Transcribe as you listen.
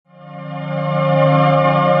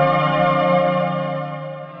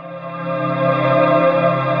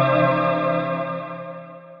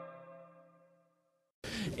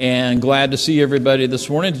glad to see everybody this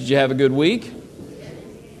morning. Did you have a good week?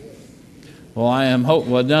 Well, I am hope.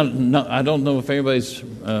 Well, I don't know if anybody's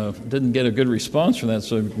didn't get a good response from that,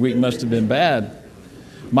 so the week must have been bad.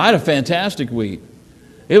 Might have a fantastic week.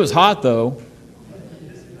 It was hot though.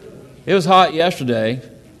 It was hot yesterday.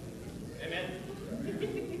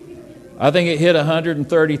 I think it hit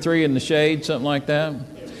 133 in the shade, something like that.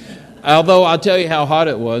 Although I'll tell you how hot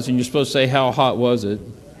it was, and you're supposed to say, how hot was it?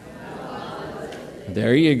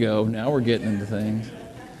 There you go. Now we're getting into things.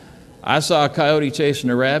 I saw a coyote chasing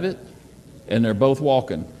a rabbit, and they're both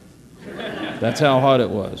walking. That's how hot it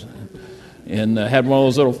was. And had one of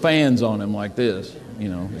those little fans on him like this,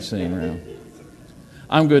 sitting around.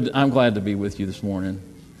 I'm good. I'm glad to be with you this morning.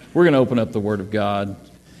 We're going to open up the Word of God.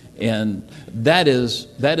 And that is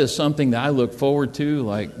something that I look forward to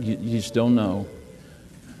like you just don't know.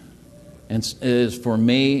 And it is for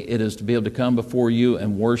me, it is to be able to come before you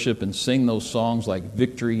and worship and sing those songs like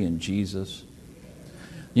Victory in Jesus.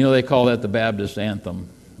 They call that the Baptist anthem,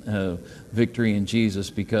 Victory in Jesus,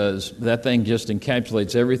 because that thing just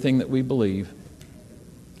encapsulates everything that we believe.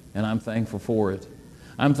 And I'm thankful for it.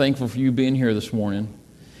 I'm thankful for you being here this morning.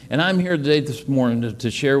 And I'm here today this morning to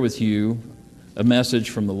share with you a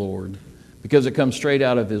message from the Lord, because it comes straight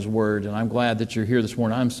out of His Word. And I'm glad that you're here this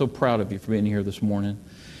morning. I'm so proud of you for being here this morning.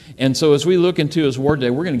 And so as we look into His Word today,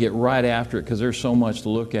 we're going to get right after it because there's so much to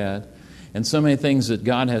look at and so many things that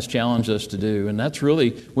God has challenged us to do. And that's really,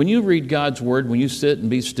 when you read God's Word, when you sit and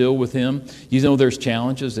be still with Him, there's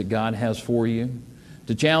challenges that God has for you.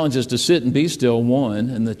 The challenge is to sit and be still, one,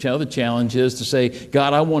 and the other challenge is to say,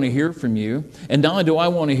 God, I want to hear from you. And not only do I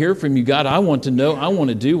want to hear from you, God, I want to know, I want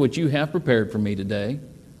to do what you have prepared for me today.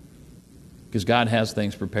 Because God has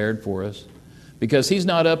things prepared for us. Because He's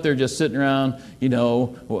not up there just sitting around,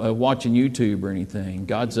 watching YouTube or anything.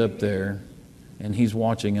 God's up there, and He's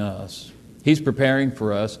watching us. He's preparing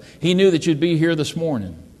for us. He knew that you'd be here this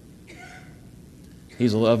morning.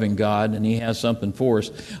 He's a loving God, and He has something for us.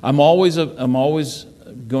 I'm always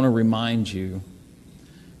going to remind you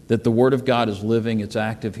that the Word of God is living, it's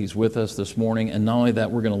active, He's with us this morning, and not only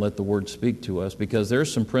that, we're going to let the Word speak to us, because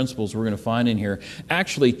there's some principles we're going to find in here,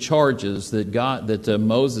 actually charges that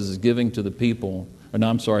Moses is giving to the people,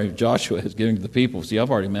 Joshua is giving to the people. See,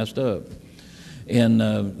 I've already messed up. And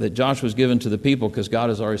that Joshua was given to the people because God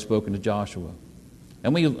has already spoken to Joshua.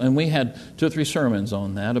 And we had 2 or 3 sermons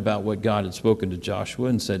on that about what God had spoken to Joshua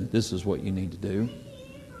and said, this is what you need to do,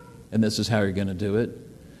 and this is how you're going to do it.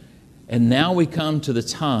 And now we come to the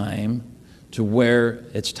time to where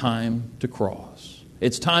it's time to cross.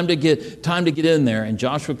 It's time to get in there. And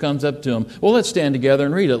Joshua comes up to him. Well, let's stand together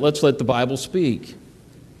and read it. Let's let the Bible speak.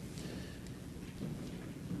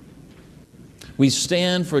 We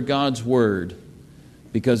stand for God's Word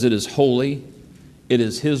because it is holy. It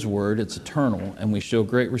is His Word. It's eternal. And we show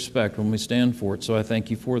great respect when we stand for it. So I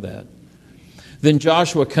thank you for that. Then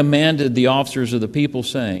Joshua commanded the officers of the people,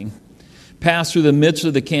 saying, pass through the midst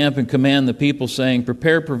of the camp and command the people, saying,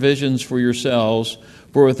 prepare provisions for yourselves,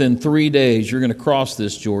 for within 3 days you're going to cross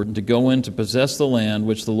this Jordan to go in to possess the land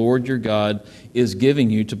which the Lord your God is giving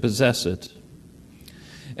you to possess it.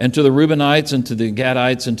 And to the Reubenites and to the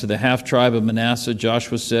Gadites and to the half-tribe of Manasseh,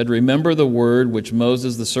 Joshua said, remember the word which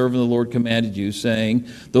Moses, the servant of the Lord, commanded you, saying,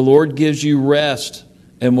 the Lord gives you rest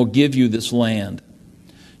and will give you this land.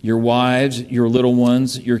 Your wives, your little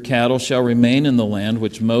ones, your cattle shall remain in the land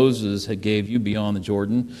which Moses had gave you beyond the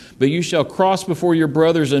Jordan. But you shall cross before your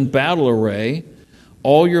brothers in battle array,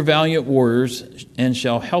 all your valiant warriors, and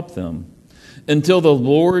shall help them, until the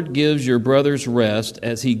Lord gives your brothers rest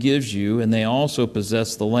as He gives you, and they also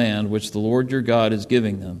possess the land which the Lord your God is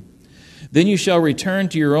giving them. Then you shall return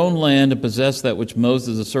to your own land and possess that which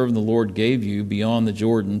Moses, the servant of the Lord, gave you beyond the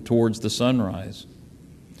Jordan towards the sunrise.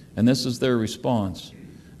 And this is their response.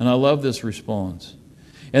 And I love this response.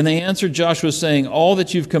 And they answered Joshua, saying, all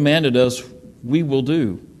that you've commanded us, we will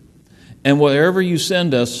do. And wherever you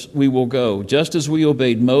send us, we will go. Just as we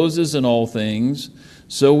obeyed Moses in all things,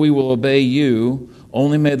 so we will obey you.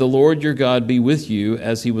 Only may the Lord your God be with you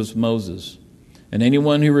as He was Moses. And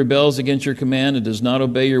anyone who rebels against your command and does not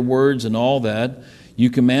obey your words and all that you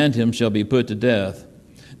command him shall be put to death.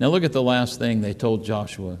 Now look at the last thing they told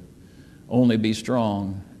Joshua. Only be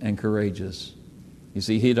strong and courageous. You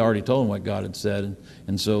see, he'd already told them what God had said,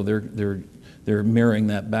 and so they're mirroring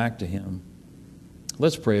that back to him.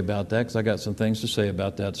 Let's pray about that, because I got some things to say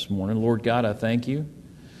about that this morning. Lord God, I thank you,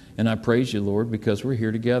 and I praise you, Lord, because we're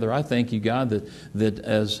here together. I thank you, God, that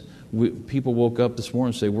as people woke up this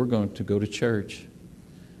morning and say, we're going to go to church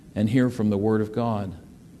and hear from the Word of God.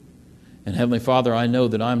 And Heavenly Father, I know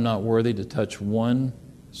that I'm not worthy to touch one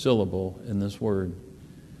syllable in this Word.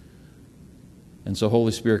 And so,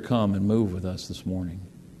 Holy Spirit, come and move with us this morning,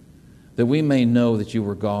 that we may know that you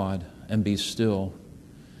are God and be still.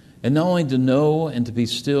 And not only to know and to be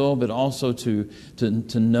still, but also to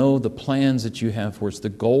know the plans that you have for us, the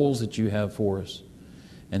goals that you have for us.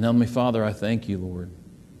 And Heavenly Father, I thank you, Lord,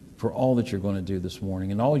 for all that you're going to do this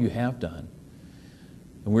morning and all you have done.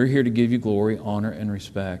 And we're here to give you glory, honor, and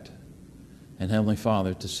respect. And Heavenly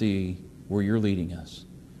Father, to see where you're leading us.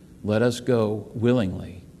 Let us go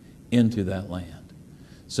willingly into that land.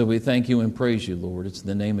 So we thank you and praise you, Lord. It's in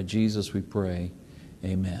the name of Jesus we pray.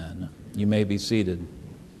 Amen. You may be seated.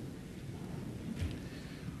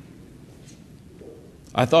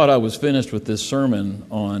 I thought I was finished with this sermon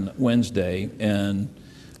on Wednesday, and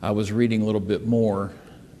I was reading a little bit more,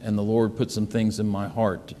 and the Lord put some things in my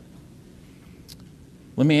heart.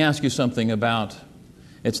 Let me ask you something about,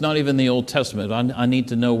 it's not even the Old Testament. I need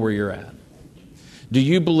to know where you're at. Do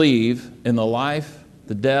you believe in the life,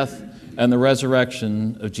 the death, and the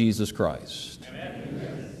resurrection of Jesus Christ?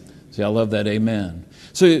 Amen. See, I love that amen.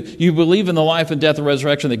 So you believe in the life and death and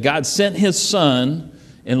resurrection, that God sent His Son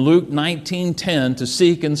in Luke 19:10 to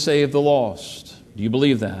seek and save the lost. Do you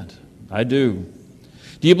believe that? I do.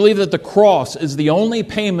 Do you believe that the cross is the only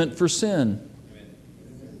payment for sin?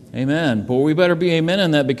 Amen. Boy, we better be amen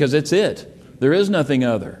in that, because it's it. There is nothing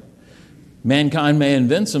other. Mankind may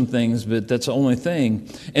invent some things, but that's the only thing.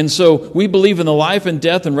 And so we believe in the life and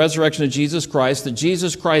death and resurrection of Jesus Christ, that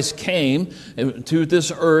Jesus Christ came to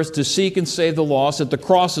this earth to seek and save the lost, that the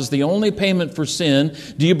cross is the only payment for sin.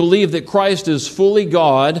 Do you believe that Christ is fully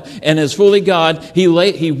God, and as fully God, He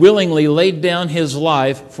willingly laid down His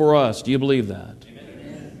life for us? Do you believe that?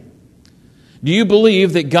 Do you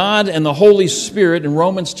believe that God and the Holy Spirit, in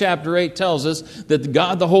Romans chapter 8 tells us that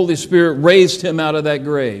God the Holy Spirit raised Him out of that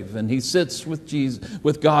grave and He sits with Jesus,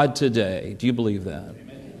 with God today? Do you believe that?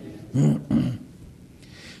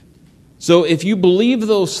 So if you believe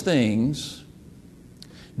those things,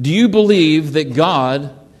 do you believe that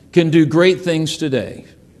God can do great things today?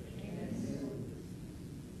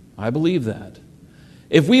 I believe that.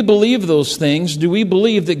 If we believe those things, do we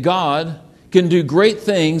believe that God can do great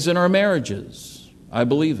things in our marriages? I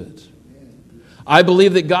believe it. I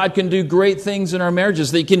believe that God can do great things in our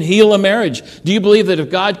marriages, that He can heal a marriage. Do you believe that if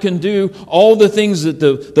God can do all the things that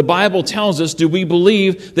the Bible tells us, do we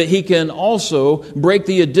believe that He can also break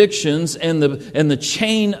the addictions and the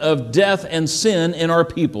chain of death and sin in our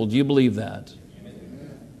people? Do you believe that?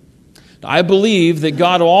 I believe that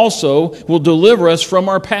God also will deliver us from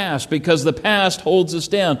our past, because the past holds us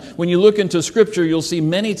down. When you look into Scripture, you'll see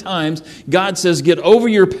many times God says, get over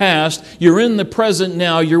your past. You're in the present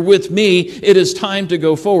now. You're with me. It is time to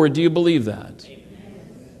go forward. Do you believe that?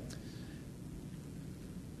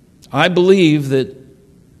 I believe that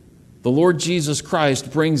the Lord Jesus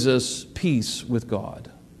Christ brings us peace with God.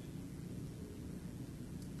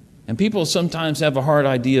 And people sometimes have a hard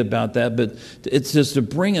idea about that, but it's just to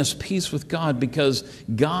bring us peace with God, because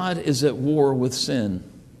God is at war with sin.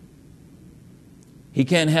 He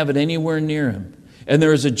can't have it anywhere near Him. And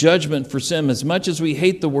there is a judgment for sin. As much as we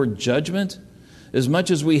hate the word judgment, as much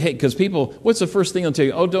as we hate, because people, what's the first thing they'll tell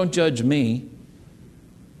you? Oh, don't judge me.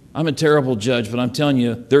 I'm a terrible judge, but I'm telling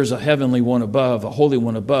you, there's a heavenly one above, a holy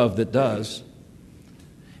one above that does.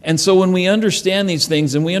 And so when we understand these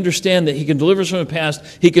things, and we understand that He can deliver us from the past,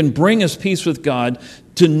 He can bring us peace with God,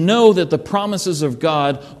 to know that the promises of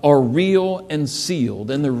God are real and sealed.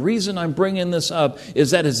 And the reason I'm bringing this up is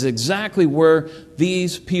that is exactly where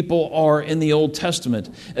these people are in the Old Testament.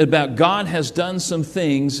 About God has done some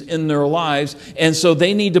things in their lives, and so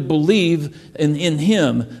they need to believe in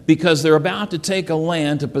Him, because they're about to take a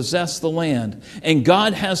land, to possess the land. And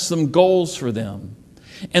God has some goals for them.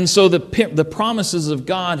 And so the promises of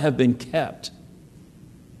God have been kept.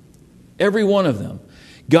 Every one of them.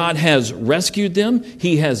 God has rescued them.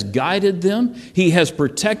 He has guided them. He has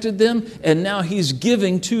protected them. And now He's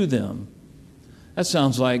giving to them. That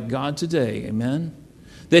sounds like God today. Amen?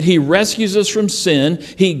 That He rescues us from sin.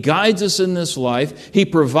 He guides us in this life. He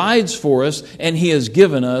provides for us. And He has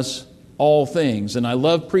given us all things. And I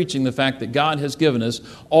love preaching the fact that God has given us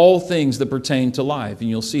all things that pertain to life. And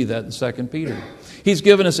you'll see that in 2 Peter. He's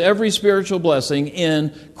given us every spiritual blessing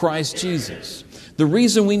in Christ Jesus. The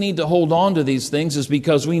reason we need to hold on to these things is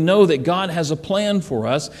because we know that God has a plan for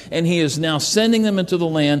us, and He is now sending them into the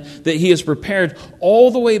land that He has prepared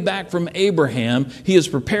all the way back from Abraham. He has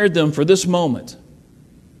prepared them for this moment.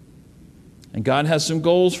 And God has some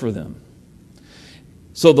goals for them.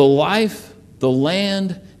 So the life, the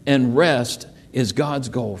land, and rest is God's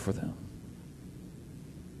goal for them.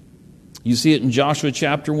 You see it in Joshua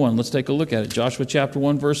chapter 1. Let's take a look at it. Joshua chapter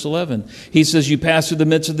 1, verse 11. He says, you pass through the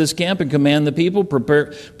midst of this camp and command the people,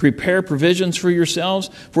 prepare provisions for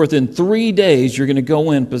yourselves, for within 3 days you're going to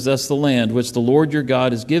go in and possess the land which the Lord your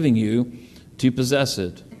God is giving you to possess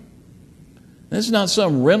it. This is not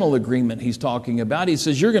some rental agreement he's talking about. He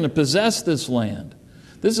says you're going to possess this land.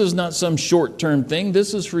 This is not some short-term thing.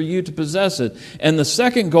 This is for you to possess it. And the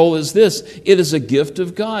second goal is this. It is a gift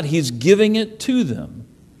of God. He's giving it to them.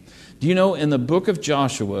 Do you know in the book of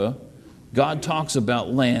Joshua, God talks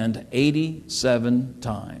about land 87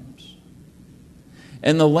 times.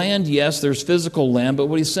 And the land, yes, there's physical land, but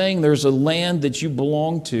what he's saying, there's a land that you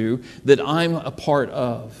belong to that I'm a part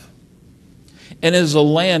of. And as a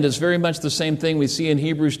land, it's very much the same thing we see in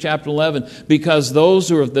Hebrews chapter 11, because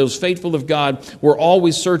those faithful of God were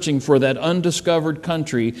always searching for that undiscovered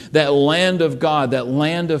country, that land of God, that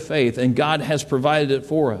land of faith, and God has provided it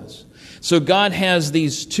for us. So God has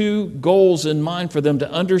these two goals in mind for them to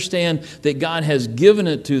understand that God has given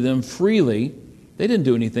it to them freely. They didn't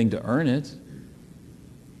do anything to earn it.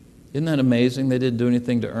 Isn't that amazing? They didn't do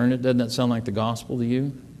anything to earn it. Doesn't that sound like the gospel to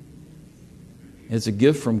you? It's a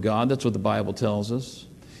gift from God. That's what the Bible tells us.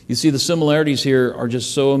 You see, the similarities here are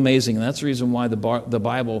just so amazing. And that's the reason why the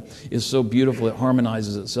Bible is so beautiful. It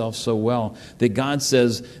harmonizes itself so well. That God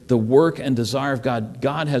says the work and desire of God,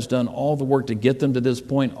 God has done all the work to get them to this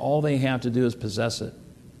point. All they have to do is possess it.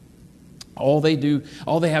 All they have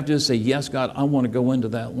to do is say, yes, God, I want to go into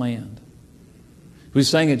that land. We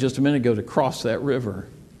sang it just a minute ago, to cross that river.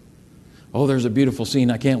 Oh, there's a beautiful scene.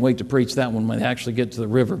 I can't wait to preach that one when they actually get to the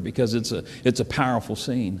river, because it's a powerful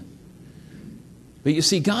scene. But you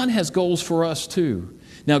see, God has goals for us too.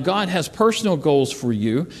 Now, God has personal goals for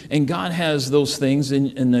you, and God has those things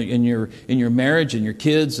in your marriage, and your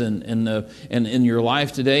kids, and in your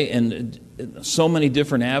life today, and so many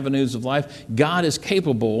different avenues of life. God is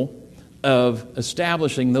capable of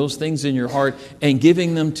establishing those things in your heart and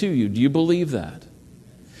giving them to you. Do you believe that?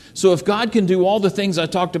 So if God can do all the things I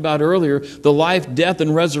talked about earlier, the life, death,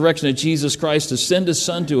 and resurrection of Jesus Christ, to send His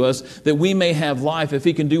Son to us that we may have life, if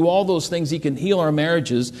He can do all those things, He can heal our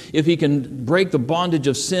marriages, if He can break the bondage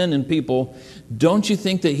of sin in people, don't you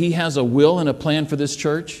think that He has a will and a plan for this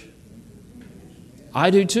church? I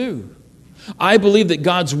do too. I believe that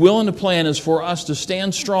God's will and a plan is for us to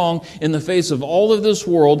stand strong in the face of all of this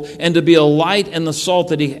world and to be a light and the salt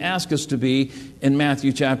that He asked us to be in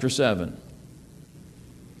Matthew chapter 7.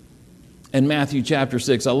 And Matthew chapter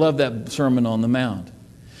 6. I love that Sermon on the Mount.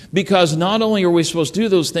 Because not only are we supposed to do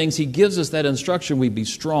those things, He gives us that instruction we be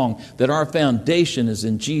strong, that our foundation is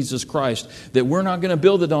in Jesus Christ, that we're not going to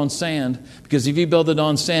build it on sand, because if you build it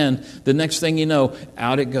on sand, the next thing you know,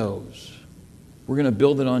 out it goes. We're going to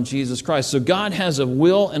build it on Jesus Christ. So God has a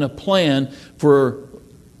will and a plan for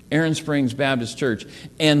Aaron Springs Baptist Church.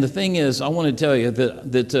 And the thing is, I want to tell you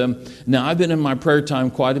that now I've been in my prayer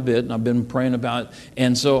time quite a bit, and I've been praying about,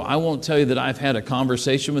 and so I won't tell you that I've had a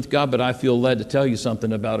conversation with God, but I feel led to tell you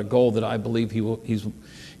something about a goal that I believe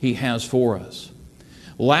He has for us.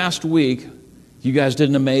 Last week, you guys did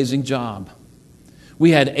an amazing job.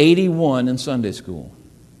 We had 81 in Sunday school.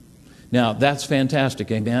 Now, that's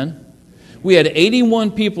fantastic, amen? We had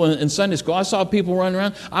 81 people in Sunday school. I saw people running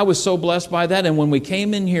around. I was so blessed by that. And when we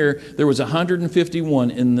came in here, there was 151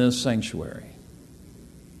 in this sanctuary.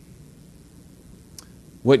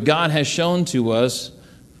 What God has shown to us,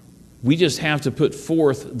 we just have to put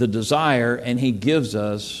forth the desire, and He gives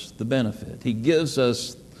us the benefit. He gives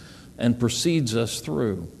us and proceeds us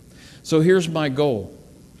through. So here's my goal.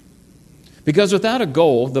 Because without a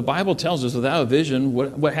goal, the Bible tells us without a vision,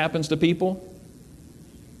 what happens to people?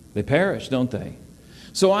 They perish, don't they?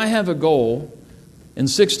 So I have a goal in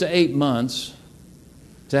 6 to 8 months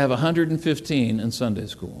to have 115 in Sunday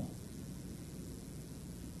school.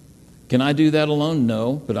 Can I do that alone?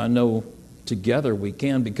 No, but I know together we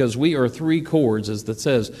can, because we are three cords, as it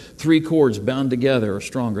says, three cords bound together are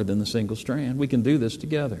stronger than the single strand. We can do this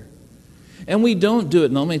together. And we don't do it.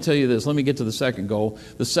 And let me tell you this. Let me get to the second goal.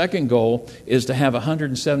 The second goal is to have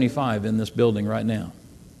 175 in this building right now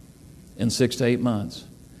in 6 to 8 months.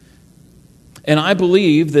 And I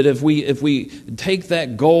believe that if we take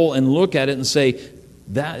that goal and look at it and say,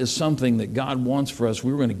 that is something that God wants for us,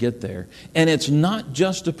 we're going to get there. And it's not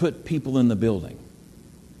just to put people in the building.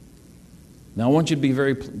 Now, I want you to be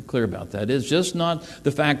very clear about that. It's just not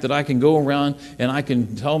the fact that I can go around and I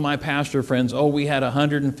can tell my pastor friends, oh, we had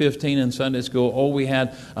 115 in Sunday school, oh, we had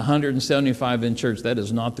 175 in church. That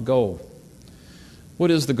is not the goal.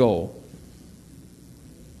 What is the goal?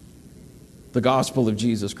 The gospel of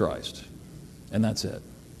Jesus Christ. And that's it.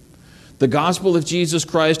 The gospel of Jesus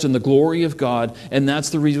Christ and the glory of God, and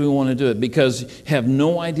that's the reason we want to do it, because have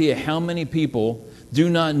no idea how many people do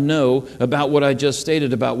not know about what I just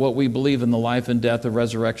stated about what we believe in the life and death and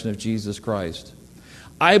resurrection of Jesus Christ.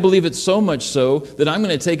 I believe it so much so that I'm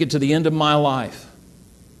going to take it to the end of my life,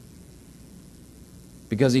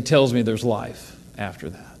 because He tells me there's life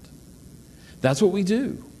after that. That's what we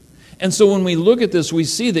do. And so when we look at this, we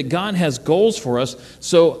see that God has goals for us.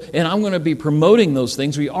 So, and I'm going to be promoting those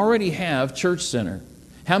things. We already have Church Center.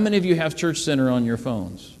 How many of you have Church Center on your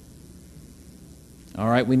phones? All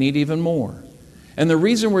right, we need even more. And the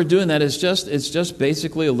reason we're doing that is it's just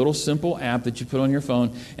basically a little simple app that you put on your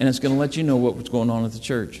phone, and it's going to let you know what's going on at the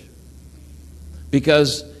church.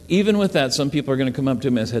 Because even with that, some people are going to come up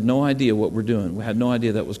to me and say, had no idea what we're doing. We had no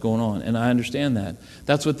idea that was going on. And I understand that.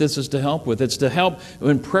 That's what this is to help with. It's to help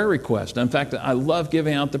in prayer requests. In fact, I love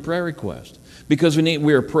giving out the prayer request, because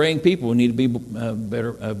we are praying people. We need to be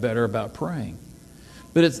better about praying.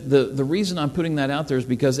 But it's the reason I'm putting that out there is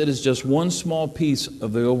because it is just one small piece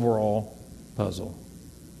of the overall puzzle.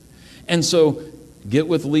 And so get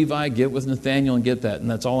with Levi, get with Nathaniel, and get that.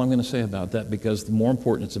 And that's all I'm going to say about that, because the more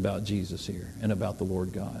important it's about Jesus here and about the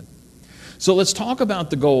Lord God. So let's talk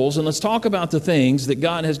about the goals, and let's talk about the things that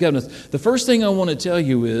God has given us. The first thing I want to tell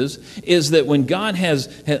you is that when God has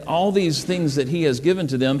had all these things that He has given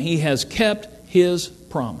to them, He has kept His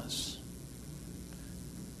promise.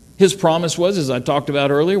 His promise was, as I talked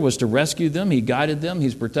about earlier, was to rescue them. He guided them,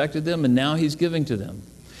 He's protected them, and now He's giving to them.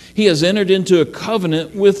 He has entered into a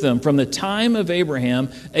covenant with them. From the time of Abraham,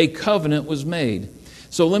 a covenant was made.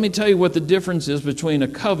 So let me tell you what the difference is between a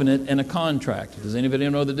covenant and a contract. Does anybody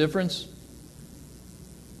know the difference?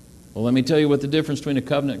 Well, let me tell you what the difference between a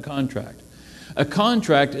covenant and contract. A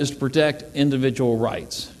contract is to protect individual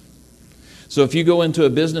rights. So if you go into a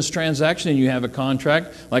business transaction and you have a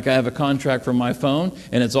contract, like I have a contract for my phone,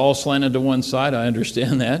 and it's all slanted to one side, I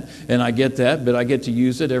understand that, and I get that, but I get to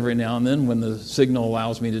use it every now and then when the signal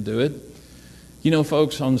allows me to do it. You know,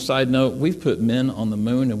 folks, on the side note, we've put men on the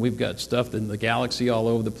moon, and we've got stuff in the galaxy all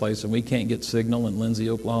over the place, and we can't get signal in Lindsay,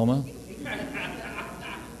 Oklahoma.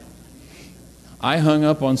 I hung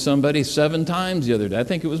up on somebody 7 times the other day. I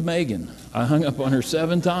think it was Megan. I hung up on her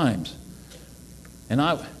 7 times. And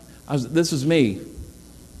this is me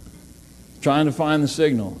trying to find the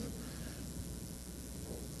signal.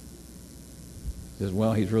 He says,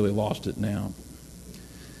 well, he's really lost it now.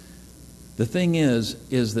 The thing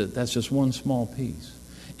is that that's just one small piece.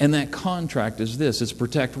 And that contract is this, it's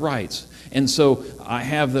protect rights. And so I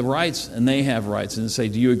have the rights and they have rights. And say,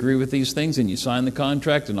 do you agree with these things? And you sign the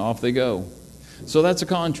contract and off they go. So that's a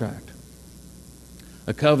contract.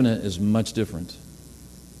 A covenant is much different.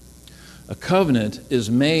 A covenant is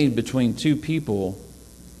made between 2 people,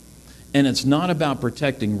 and it's not about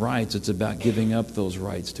protecting rights, it's about giving up those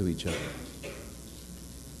rights to each other.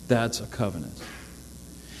 That's a covenant.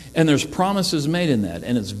 And there's promises made in that,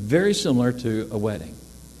 and it's very similar to a wedding.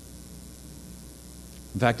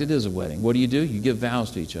 In fact, it is a wedding. What do? You give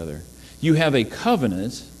vows to each other. You have a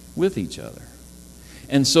covenant with each other.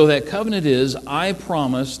 And so that covenant is, I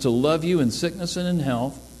promise to love you in sickness and in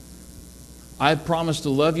health. I promise to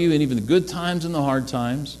love you in even the good times and the hard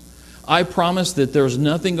times. I promise that there's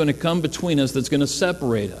nothing going to come between us that's going to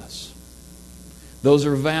separate us. Those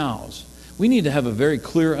are vows. We need to have a very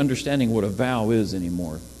clear understanding of what a vow is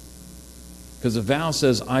anymore. Because a vow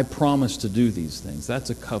says, I promise to do these things.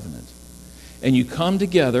 That's a covenant. And you come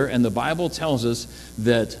together, and the Bible tells us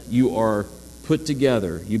that you are put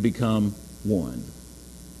together. You become one.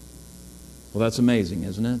 Well, that's amazing,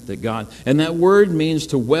 isn't it? That God, and that word means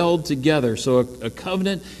to weld together. So a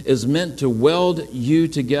covenant is meant to weld you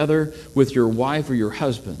together with your wife or your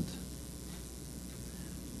husband.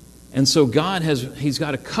 And so He's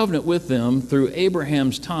got a covenant with them through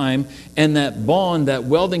Abraham's time, and that bond, that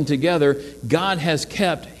welding together, God has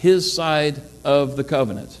kept His side of the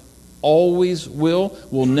covenant. Always will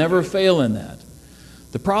never fail in that.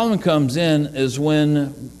 The problem comes in is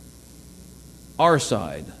when our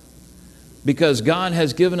side, because God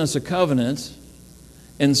has given us a covenant,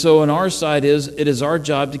 and so on our side it is our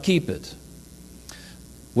job to keep it.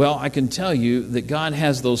 Well, I can tell you that God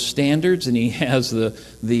has those standards, and He has the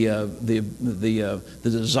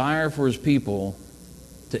desire for His people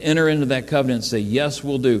to enter into that covenant and say, yes,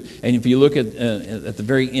 we'll do. And if you look at the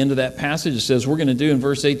very end of that passage, it says we're going to do, in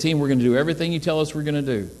verse 18, we're going to do everything you tell us we're going to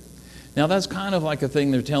do. Now, that's kind of like a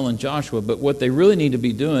thing they're telling Joshua, but what they really need to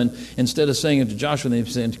be doing, instead of saying it to Joshua, they're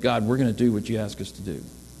saying to God, we're going to do what you ask us to do.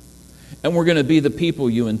 And we're going to be the people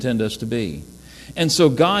you intend us to be. And so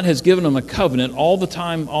God has given them a covenant all the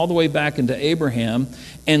time, all the way back into Abraham.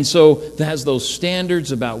 And so that has those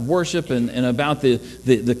standards about worship and about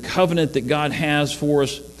the covenant that God has for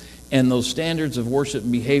us, and those standards of worship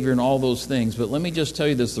and behavior and all those things. But let me just tell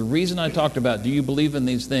you this. The reason I talked about, do you believe in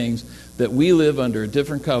these things, that we live under a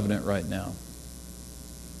different covenant right now.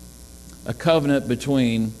 A covenant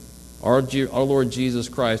between our Lord Jesus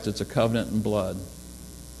Christ. It's a covenant in blood.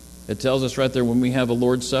 It tells us right there when we have a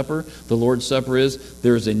Lord's Supper, the Lord's Supper is,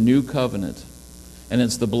 there is a new covenant. And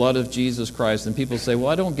it's the blood of Jesus Christ. And people say, well,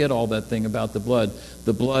 I don't get all that thing about the blood.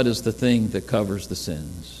 The blood is the thing that covers the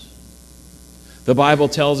sins. The Bible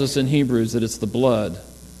tells us in Hebrews that it's the blood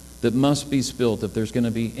that must be spilt if there's going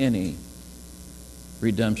to be any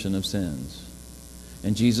redemption of sins.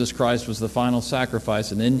 And Jesus Christ was the final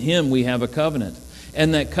sacrifice, and in Him we have a covenant.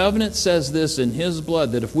 And that covenant says this in His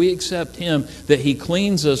blood, that if we accept Him, that He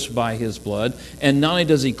cleans us by His blood. And not only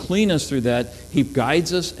does He clean us through that, He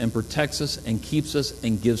guides us and protects us and keeps us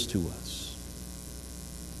and gives to us.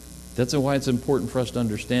 That's why it's important for us to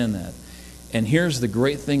understand that. And here's the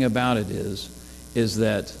great thing about it is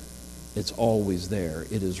that it's always there.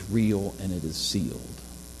 It is real and it is sealed.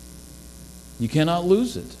 You cannot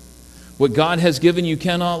lose it. What God has given you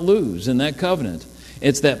cannot lose in that covenant.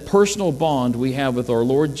 It's that personal bond we have with our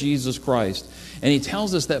Lord Jesus Christ. And He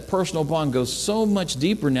tells us that personal bond goes so much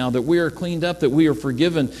deeper now, that we are cleaned up, that we are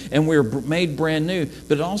forgiven, and we are made brand new.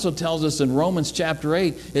 But it also tells us in Romans chapter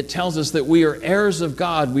 8, it tells us that we are heirs of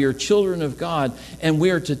God, we are children of God, and we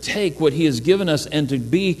are to take what He has given us and to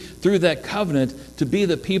be, through that covenant, to be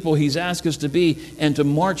the people He's asked us to be, and to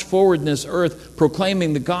march forward in this earth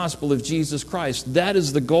proclaiming the gospel of Jesus Christ. That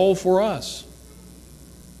is the goal for us.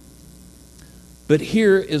 But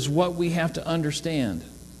here is what we have to understand.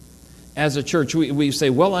 As a church, we say,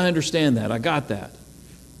 well, I understand that. I got that.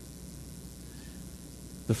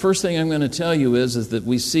 The first thing I'm going to tell you is that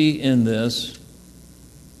we see in this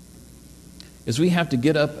is we have to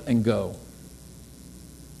get up and go.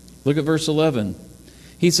 Look at verse 11.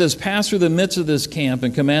 He says, pass through the midst of this camp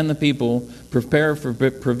and command the people, prepare for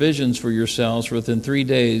provisions for yourselves, for within 3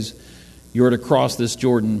 days you are to cross this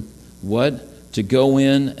Jordan. What? To go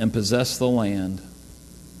in and possess the land.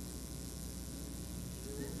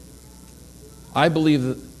 I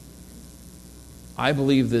believe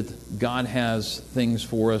that God has things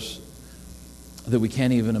for us that we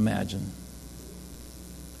can't even imagine.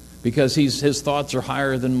 Because His thoughts are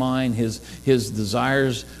higher than mine. His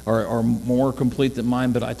desires are more complete than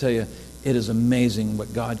mine. But I tell you, it is amazing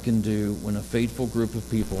what God can do when a faithful group of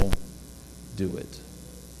people do it.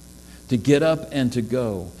 To get up and to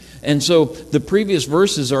go. And so the previous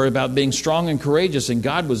verses are about being strong and courageous, and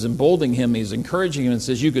God was emboldening him. He's encouraging him and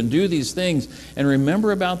says, you can do these things. And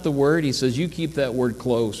remember about the word. He says, you keep that word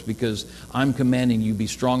close, because I'm commanding you be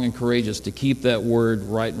strong and courageous, to keep that word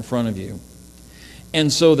right in front of you.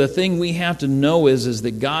 And so the thing we have to know is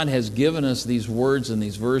that God has given us these words and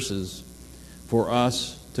these verses for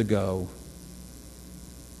us to go.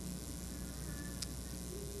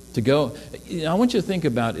 To go. I want you to think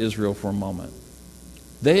about Israel for a moment.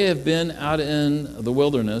 They have been out in the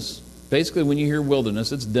wilderness. Basically, when you hear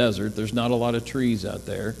wilderness, it's desert. There's not a lot of trees out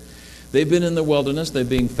there. They've been in the wilderness. They're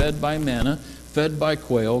being fed by manna, fed by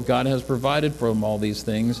quail. God has provided for them all these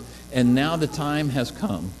things. And now the time has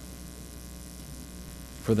come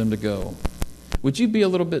for them to go. Would you be a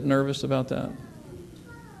little bit nervous about that?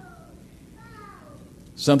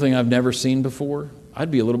 Something I've never seen before?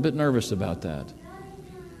 I'd be a little bit nervous about that.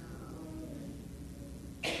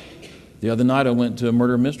 The other night I went to a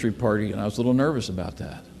murder mystery party, and I was a little nervous about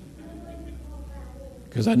that.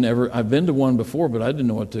 Because I've been to one before, but I didn't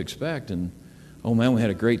know what to expect. And, oh man, we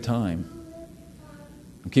had a great time.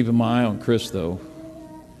 I'm keeping my eye on Chris, though.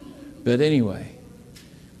 But anyway,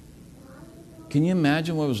 can you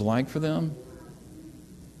imagine what it was like for them?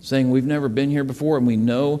 Saying, we've never been here before, and we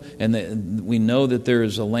know that there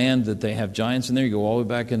is a land that they have giants in there. You go all the way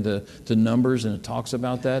back into Numbers, and it talks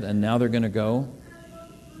about that, and now they're going to go.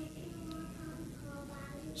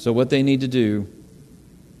 So what they need to do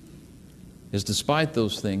is, despite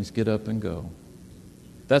those things, get up and go.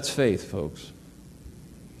 That's faith, folks.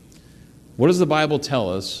 What does the Bible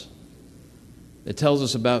tell us? It tells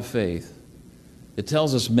us about faith. It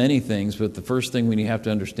tells us many things, but the first thing we have to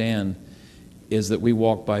understand is that we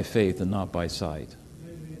walk by faith and not by sight.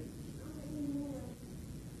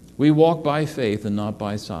 We walk by faith and not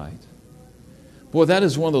by sight. Boy, that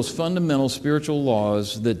is one of those fundamental spiritual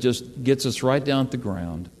laws that just gets us right down at the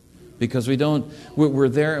ground. Because we're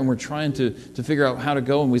there and we're trying to figure out how to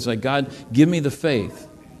go, and we say, God, give me the faith.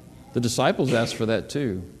 The disciples asked for that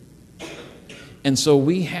too. And so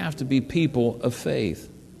we have to be people of faith.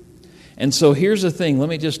 And so here's the thing. Let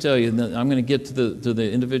me just tell you, and I'm going to get to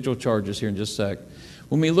the individual charges here in just a sec.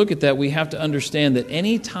 When we look at that, we have to understand that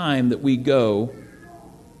any time that we go,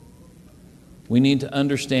 we need to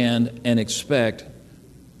understand and expect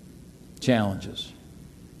challenges.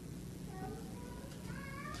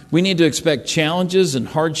 We need to expect challenges and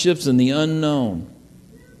hardships and the unknown.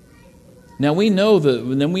 Now we know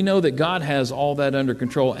that God has all that under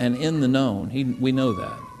control and in the known. We know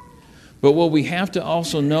that. But what we have to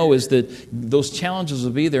also know is that those challenges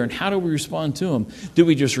will be there, and how do we respond to them? Do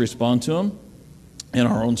we just respond to them in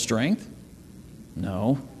our own strength?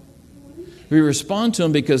 No. We respond to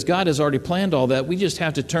them because God has already planned all that. We just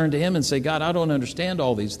have to turn to Him and say, God, I don't understand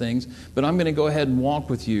all these things, but I'm going to go ahead and walk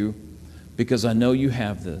with you because I know you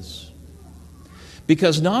have this.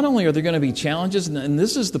 Because not only are there going to be challenges, and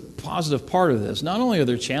this is the positive part of this, not only are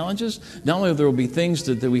there challenges, not only there will be things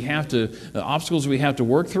that we have to, obstacles we have to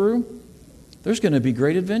work through, there's going to be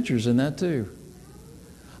great adventures in that too.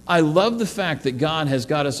 I love the fact that God has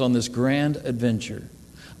got us on this grand adventure,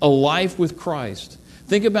 a life with Christ.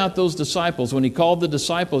 Think about those disciples. When He called the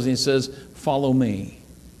disciples, He says, follow me.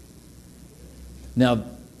 Now,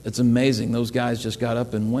 it's amazing. Those guys just got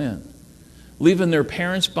up and went. Leaving their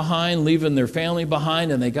parents behind, leaving their family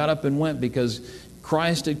behind, and they got up and went because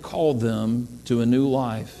Christ had called them to a new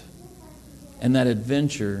life and that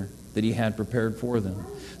adventure that He had prepared for them.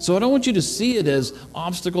 So I don't want you to see it as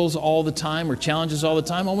obstacles all the time or challenges all the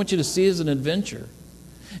time. I want you to see it as an adventure.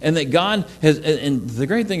 And that God has, and the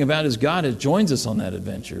great thing about it is God joins us on that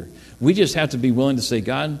adventure. We just have to be willing to say,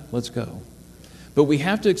 God, let's go. But we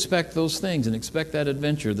have to expect those things and expect that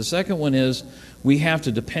adventure. The second one is we have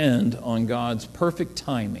to depend on God's perfect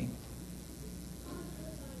timing.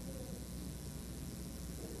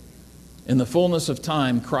 In the fullness of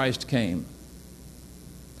time, Christ came.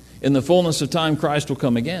 In the fullness of time, Christ will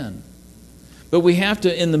come again. But we have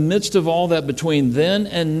to, in the midst of all that, between then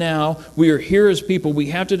and now, we are here as people, we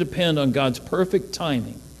have to depend on God's perfect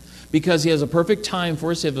timing. Because He has a perfect time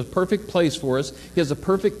for us, He has a perfect place for us, He has a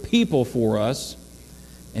perfect people for us,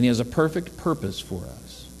 and He has a perfect purpose for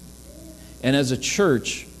us. And as a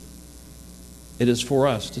church, it is for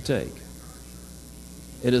us to take.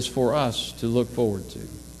 It is for us to look forward to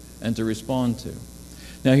and to respond to.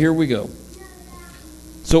 Now here we go.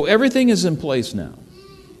 So everything is in place now.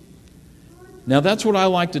 Now that's what I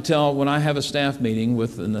like to tell when I have a staff meeting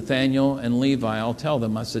with Nathaniel and Levi. I'll tell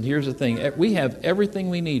them, I said, here's the thing. We have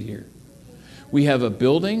everything we need here. We have a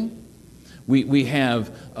building. We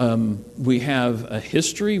have a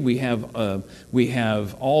history. We have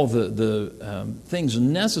all the things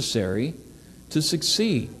necessary to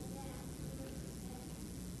succeed.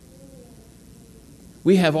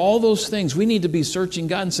 We have all those things. We need to be searching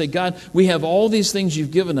God and say, God, we have all these things you've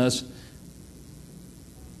given us.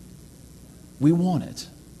 We want it.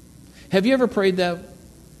 Have you ever prayed that?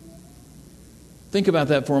 Think about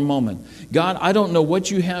that for a moment. God, I don't know what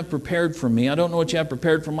you have prepared for me. I don't know what you have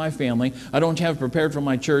prepared for my family. I don't have prepared for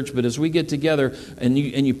my church. But as we get together and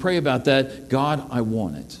you pray about that, God, I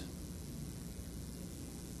want it.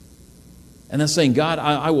 And that's saying, God,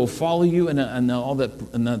 I will follow you and all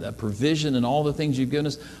that provision and all the things you've given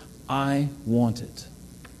us. I want it.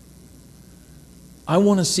 I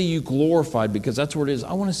want to see you glorified, because that's what it is.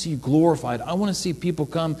 I want to see you glorified. I want to see people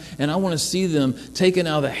come and I want to see them taken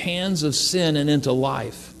out of the hands of sin and into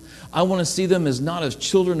life. I want to see them as not as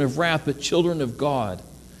children of wrath, but children of God.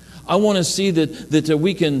 I want to see that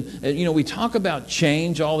we can, we talk about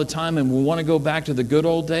change all the time and we want to go back to the good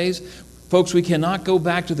old days. Folks, we cannot go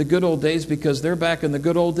back to the good old days because they're back in the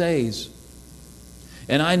good old days.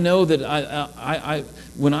 And I know that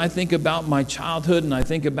when I think about my childhood and I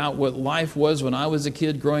think about what life was when I was a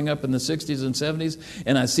kid growing up in the 60s and 70s,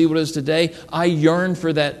 and I see what it is today, I yearn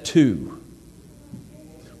for that too.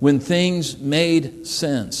 When things made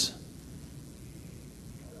sense.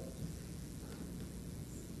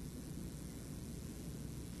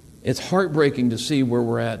 It's heartbreaking to see where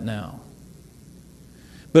we're at now.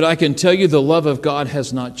 But I can tell you the love of God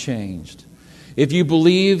has not changed. If you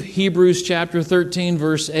believe Hebrews chapter 13,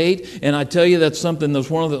 verse 8, and I tell you that's something that's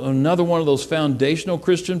another one of those foundational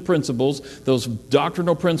Christian principles, those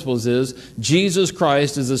doctrinal principles is, Jesus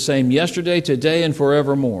Christ is the same yesterday, today, and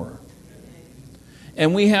forevermore.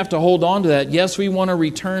 And we have to hold on to that. Yes, we want to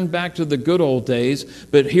return back to the good old days,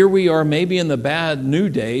 but here we are maybe in the bad new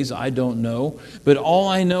days, I don't know. But all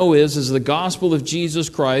I know is the gospel of Jesus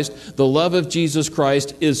Christ, the love of Jesus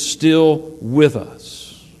Christ is still with us.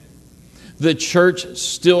 The church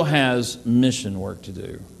still has mission work to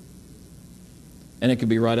do. And it could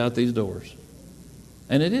be right out these doors.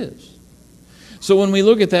 And it is. So when we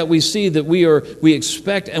look at that, we see that we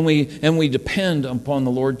expect and we depend upon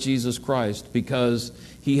the Lord Jesus Christ because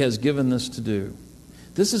He has given this to do.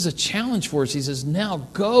 This is a challenge for us. He says, now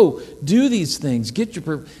go, do these things. Get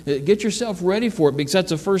yourself ready for it, because that's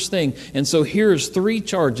the first thing. And so here's 3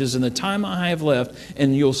 charges in the time I have left,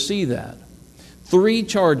 and you'll see that. 3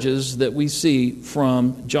 charges that we see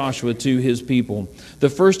from Joshua to his people. The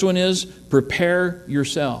first one is, prepare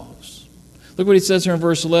yourselves. Look what he says here in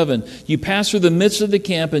verse 11. You pass through the midst of the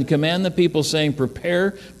camp and command the people, saying,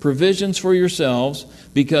 prepare provisions for yourselves,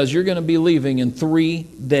 because you're going to be leaving in 3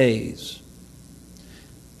 days.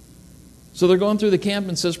 So they're going through the camp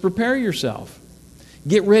and says, prepare yourself.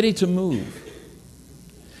 Get ready to move.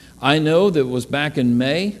 I know that it was back in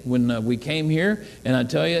May when we came here, and I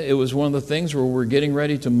tell you, it was one of the things where we're getting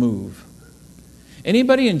ready to move.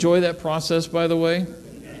 Anybody enjoy that process, by the way?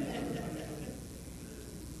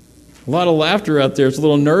 A lot of laughter out there. It's a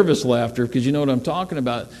little nervous laughter, because you know what I'm talking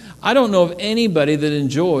about. I don't know of anybody that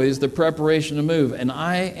enjoys the preparation to move, and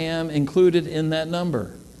I am included in that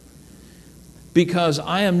number. Because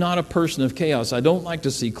I am not a person of chaos. I don't like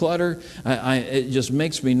to see clutter. It just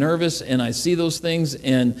makes me nervous, and I see those things,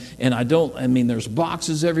 and there's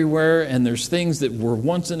boxes everywhere, and there's things that were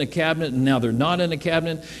once in a cabinet, and now they're not in a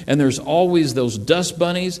cabinet, and there's always those dust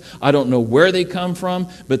bunnies. I don't know where they come from,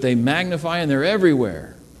 but they magnify, and they're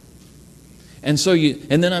everywhere. And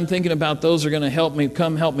then I'm thinking about those are going to help me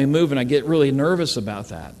move, and I get really nervous about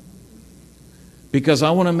that. Because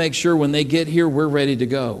I want to make sure when they get here, we're ready to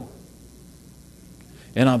go.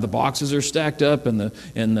 And the boxes are stacked up, and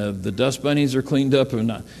the dust bunnies are cleaned up.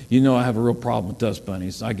 And I have a real problem with dust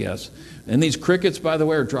bunnies, I guess. And these crickets, by the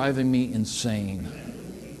way, are driving me insane.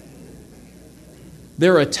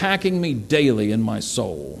 They're attacking me daily in my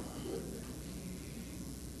soul.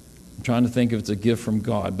 I'm trying to think if it's a gift from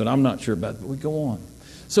God, but I'm not sure about it. But we go on.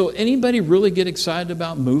 So anybody really get excited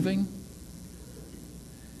about moving?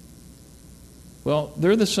 Well,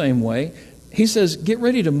 they're the same way. He says, get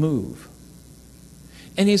ready to move.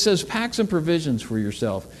 And he says, pack some provisions for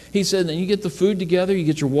yourself. He said, and you get the food together, you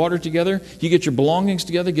get your water together, you get your belongings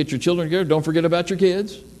together, get your children together. Don't forget about your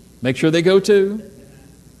kids. Make sure they go too.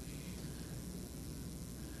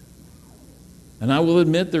 And I will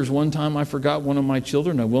admit, there's one time I forgot one of my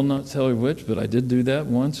children. I will not tell you which, but I did do that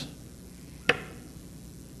once.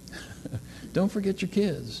 Don't forget your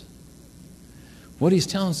kids. What he's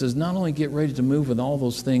telling us is not only get ready to move with all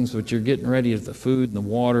those things, but you're getting ready with the food and the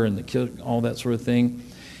water and all that sort of thing.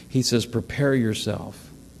 He says, prepare yourself.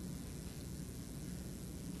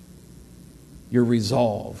 Your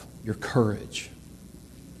resolve, your courage.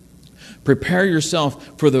 Prepare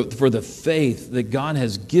yourself for the faith that God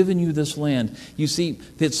has given you this land. You see,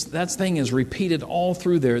 that thing is repeated all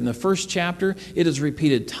through there. In the first chapter, it is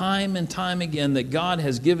repeated time and time again that God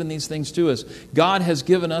has given these things to us. God has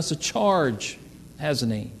given us a charge,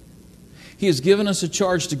 hasn't He? He has given us a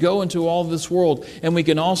charge to go into all this world. And we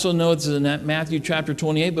can also know it's in Matthew chapter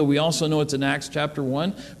 28, but we also know it's in Acts chapter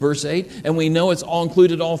 1, verse 8. And we know it's all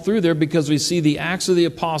included all through there because we see the Acts of the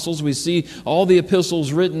Apostles, we see all the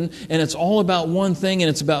epistles written, and it's all about one thing, and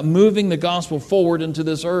it's about moving the gospel forward into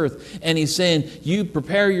this earth. And He's saying, you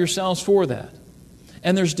prepare yourselves for that.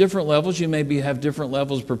 And there's different levels. You maybe have different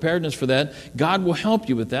levels of preparedness for that. God will help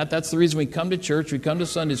you with that. That's the reason we come to church, we come to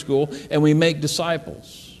Sunday school, and we make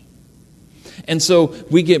disciples. And so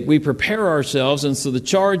we prepare ourselves, and so the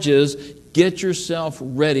charge is, get yourself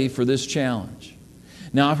ready for this challenge.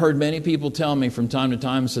 Now, I've heard many people tell me from time to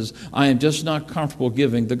time, says, I am just not comfortable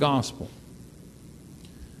giving the gospel.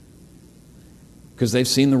 Because they've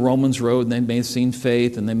seen the Romans Road, and they may have seen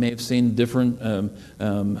faith, and they may have seen different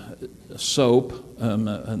soap.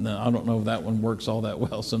 And I don't know if that one works all that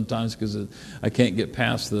well sometimes, because I can't get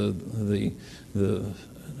past the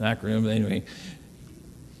acronym. But anyway,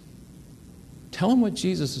 tell them what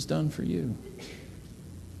Jesus has done for you.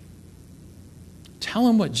 Tell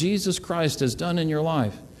them what Jesus Christ has done in your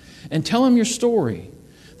life. And tell them your story.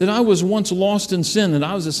 That I was once lost in sin, that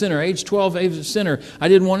I was a sinner. Age 12, I was a sinner. I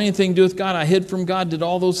didn't want anything to do with God. I hid from God, did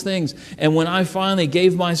all those things. And when I finally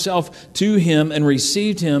gave myself to Him and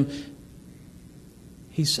received Him,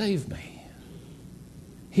 He saved me.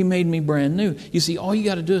 He made me brand new. You see, all you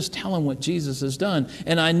got to do is tell Him what Jesus has done.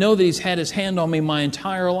 And I know that He's had His hand on me my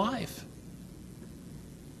entire life.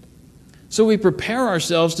 So we prepare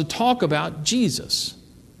ourselves to talk about Jesus.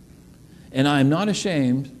 And I am not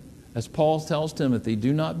ashamed, as Paul tells Timothy,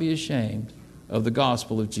 do not be ashamed of the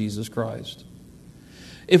gospel of Jesus Christ.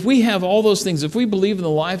 If we have all those things, if we believe in the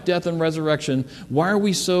life, death, and resurrection, why are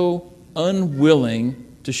we so unwilling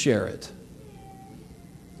to share it?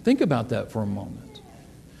 Think about that for a moment.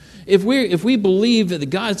 If we believe that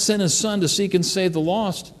God sent His Son to seek and save the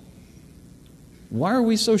lost, why are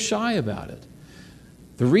we so shy about it?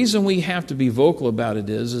 The reason we have to be vocal about it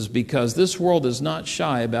is because this world is not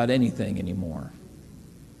shy about anything anymore.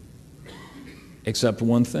 Except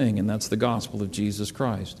one thing, and that's the gospel of Jesus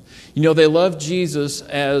Christ. You know, they love Jesus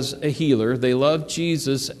as a healer. They love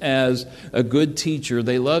Jesus as a good teacher.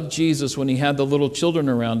 They love Jesus when He had the little children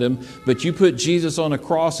around Him. But you put Jesus on a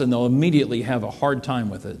cross and they'll immediately have a hard time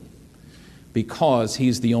with it because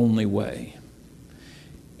He's the only way.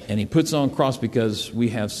 And He puts on a cross because we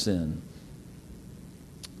have sin.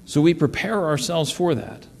 So we prepare ourselves for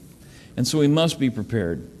that. And so we must be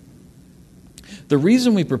prepared. The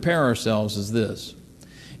reason we prepare ourselves is this,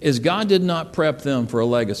 is God did not prep them for a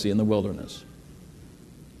legacy in the wilderness.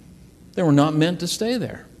 They were not meant to stay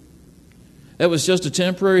there. That was just a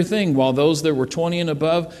temporary thing while those that were 20 and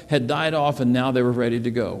above had died off and now they were ready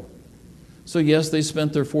to go. So yes, they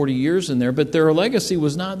spent their 40 years in there, but their legacy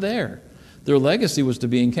was not there. Their legacy was to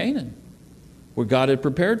be in Canaan, where God had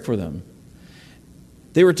prepared for them.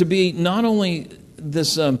 They were to be not only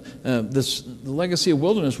this legacy of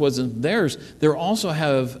wilderness wasn't theirs, they also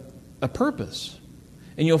have a purpose.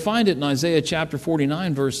 And you'll find it in Isaiah chapter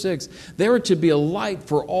 49, verse 6. They were to be a light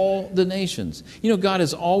for all the nations. You know, God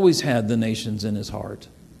has always had the nations in His heart.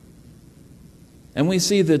 And we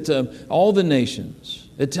see that all the nations,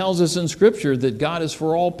 it tells us in Scripture that God is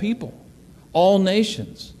for all people, all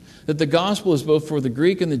nations. That the gospel is both for the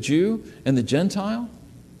Greek and the Jew and the Gentile.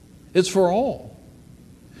 It's for all.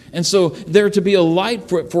 And so they're to be a light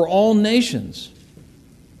for all nations.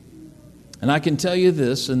 And I can tell you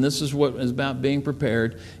this, and this is what is about being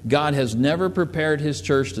prepared. God has never prepared His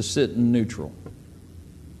church to sit in neutral.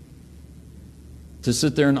 To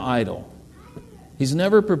sit there and idle. He's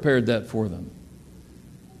never prepared that for them.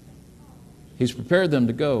 He's prepared them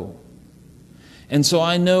to go. And so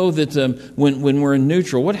I know that when we're in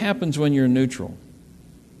neutral, what happens when you're in neutral?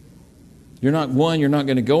 You're not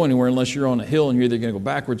going to go anywhere unless you're on a hill and you're either going to go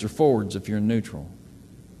backwards or forwards if you're in neutral.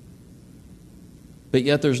 But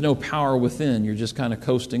yet there's no power within. You're just kind of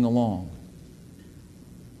coasting along.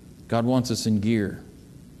 God wants us in gear.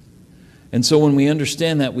 And so when we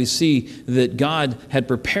understand that, we see that God had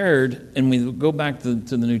prepared, and we go back to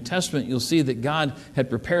the New Testament, you'll see that God had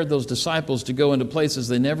prepared those disciples to go into places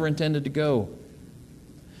they never intended to go.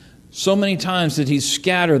 So many times did He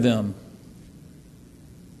scatter them.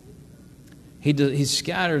 He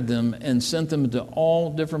scattered them and sent them to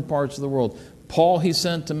all different parts of the world. Paul He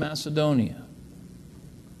sent to Macedonia.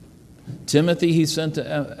 Timothy He sent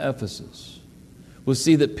to Ephesus. We'll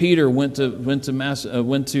see that Peter went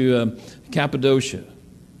to Cappadocia.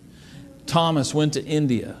 Thomas went to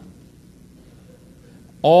India.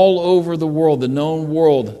 All over the world, the known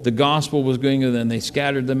world, the gospel was going to them. They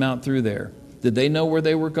scattered them out through there. Did they know where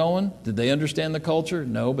they were going? Did they understand the culture?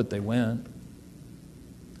 No, but they went.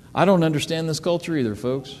 I don't understand this culture either,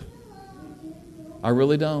 folks. I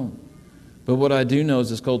really don't. But what I do know is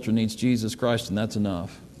this culture needs Jesus Christ, and that's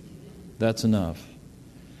enough. That's enough.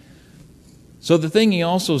 So the thing He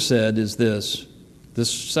also said is this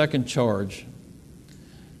second charge.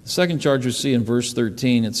 The second charge we see in verse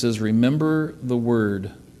 13, it says, "Remember the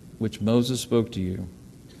word which Moses spoke to you."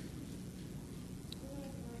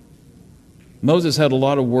 Moses had a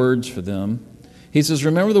lot of words for them. He says,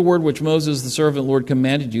 "Remember the word which Moses, the servant of the Lord,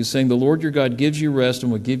 commanded you, saying, the Lord your God gives you rest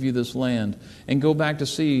and will give you this land." And go back to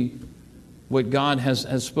see what God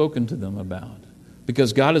has spoken to them about.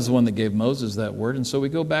 Because God is the one that gave Moses that word. And so we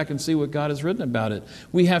go back and see what God has written about it.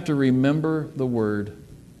 We have to remember the word.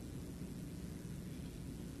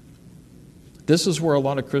 This is where a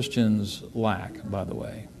lot of Christians lack, by the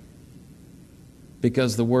way.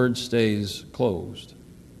 Because the word stays closed.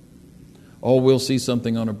 Oh, we'll see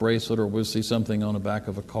something on a bracelet, or we'll see something on the back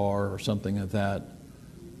of a car or something like that.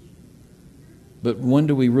 But when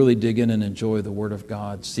do we really dig in and enjoy the Word of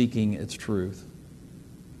God, seeking its truth?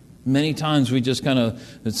 Many times we just kind of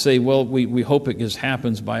say, well, we hope it just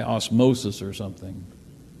happens by osmosis or something.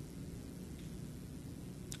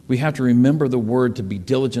 We have to remember the Word, to be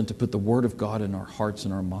diligent to put the Word of God in our hearts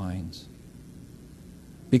and our minds.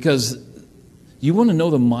 Because you want to know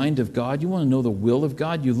the mind of God, you want to know the will of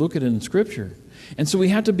God, you look at it in Scripture. And so we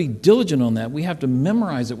have to be diligent on that. We have to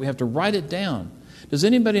memorize it. We have to write it down. Does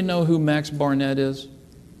anybody know who Max Barnett is?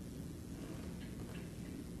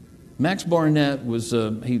 Max Barnett was,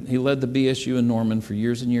 he led the BSU in Norman for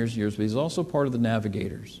years and years and years, but he's also part of the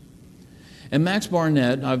Navigators. And Max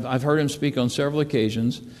Barnett, I've heard him speak on several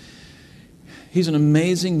occasions. He's an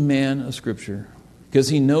amazing man of Scripture because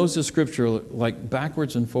he knows the Scripture like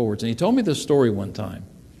backwards and forwards. And he told me this story one time.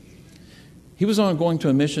 He was going to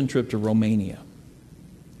a mission trip to Romania.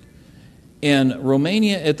 And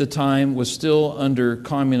Romania at the time was still under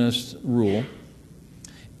communist rule.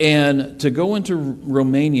 And to go into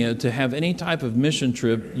Romania to have any type of mission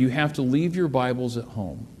trip, you have to leave your Bibles at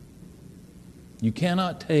home. You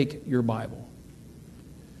cannot take your Bible.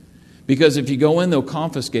 Because if you go in, they'll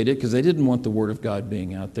confiscate it because they didn't want the Word of God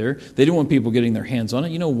being out there. They didn't want people getting their hands on it.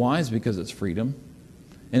 You know why? It's because it's freedom.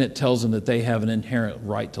 And it tells them that they have an inherent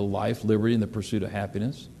right to life, liberty, and the pursuit of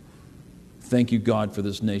happiness. Thank you, God, for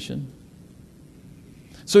this nation.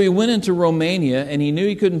 So he went into Romania, and he knew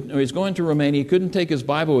he couldn't, or he's going to Romania, he couldn't take his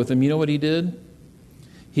Bible with him. You know what he did?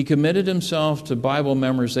 He committed himself to Bible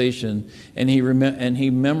memorization, and he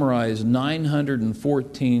memorized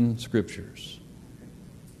 914 scriptures.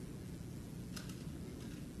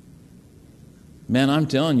 Man, I'm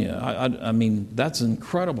telling you, I mean, that's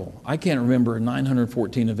incredible. I can't remember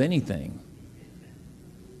 914 of anything.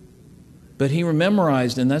 But he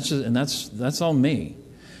memorized, and that's all me.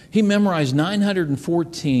 He memorized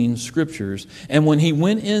 914 scriptures, and when he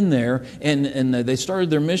went in there and they started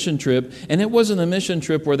their mission trip, and it wasn't a mission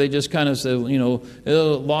trip where they just kind of said,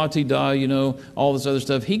 la-ti-da, all this other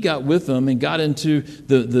stuff. He got with them and got into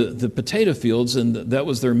the potato fields, and that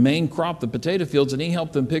was their main crop, the potato fields, and he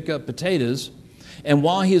helped them pick up potatoes. And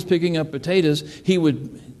while he was picking up potatoes, he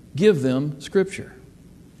would give them Scripture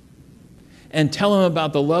and tell them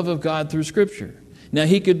about the love of God through Scripture. Now,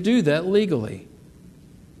 he could do that legally.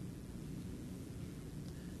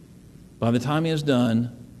 By the time he was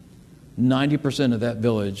done, 90% of that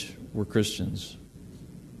village were Christians.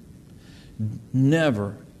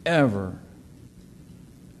 Never, ever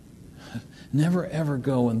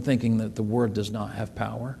go in thinking that the Word does not have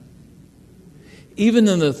power. Even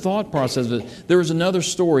in the thought process of it, there was another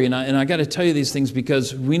story, and I got to tell you these things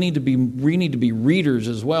because we need to be readers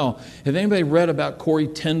as well. Have anybody read about Corrie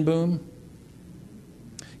ten Boom?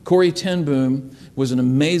 Corrie ten Boom was an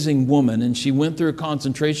amazing woman, and she went through a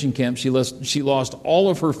concentration camp. She lost all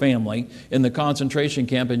of her family in the concentration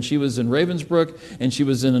camp, and she was in Ravensbrück, and she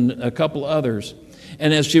was in a couple others.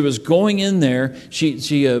 And as she was going in there,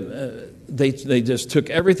 they just took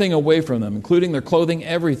everything away from them, including their clothing,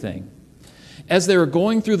 everything. As they were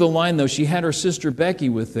going through the line, though, she had her sister Becky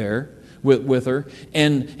with her,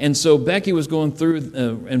 and so Becky was going through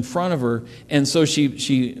in front of her, and so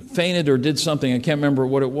she fainted or did something. I can't remember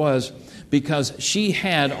what it was, because she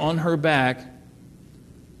had on her back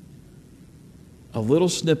a little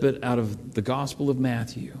snippet out of the Gospel of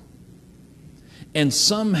Matthew. And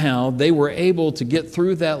somehow they were able to get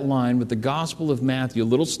through that line with the Gospel of Matthew, a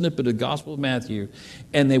little snippet of the Gospel of Matthew,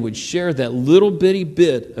 and they would share that little bitty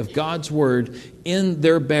bit of God's Word in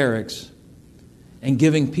their barracks and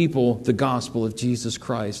giving people the gospel of Jesus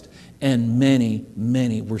Christ. And many,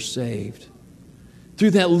 many were saved.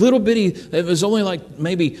 Through that little bitty, it was only like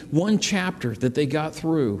maybe one chapter that they got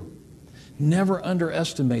through. Never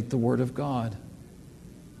underestimate the Word of God.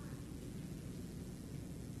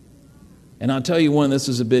 And I'll tell you one, this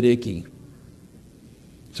is a bit icky.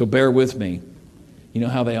 So bear with me. You know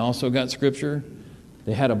how they also got Scripture?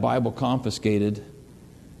 They had a Bible confiscated,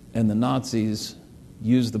 and the Nazis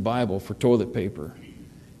used the Bible for toilet paper.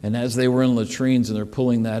 And as they were in latrines and they're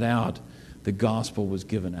pulling that out, the gospel was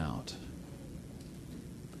given out.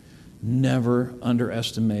 Never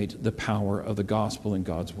underestimate the power of the gospel in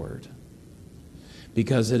God's Word.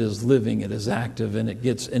 Because it is living, it is active, and it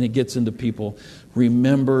gets into people.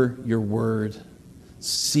 Remember your Word.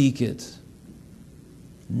 Seek it.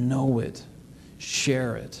 Know it.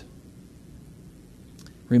 Share it.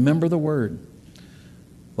 Remember the Word.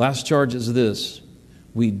 Last charge is this.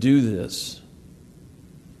 We do this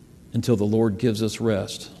until the Lord gives us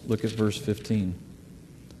rest. Look at verse 15.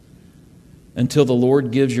 Until the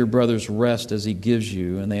Lord gives your brothers rest as He gives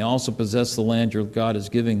you, and they also possess the land your God is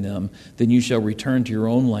giving them, then you shall return to your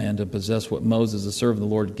own land and possess what Moses, the servant of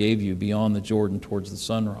the Lord, gave you beyond the Jordan towards the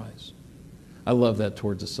sunrise. I love that,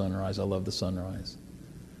 towards the sunrise. I love the sunrise.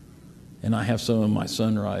 And I have some of my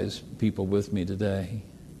sunrise people with me today.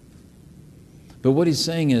 But what he's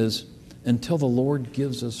saying is, until the Lord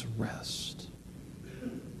gives us rest.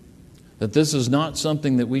 That this is not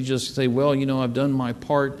something that we just say, well, I've done my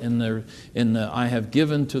part and I have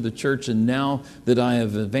given to the church, and now that I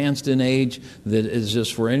have advanced in age, that is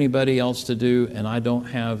just for anybody else to do, and I don't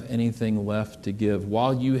have anything left to give.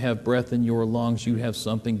 While you have breath in your lungs, you have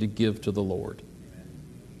something to give to the Lord.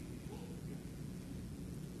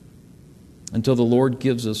 Until the Lord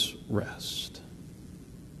gives us rest.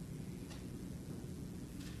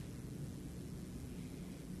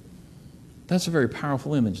 That's a very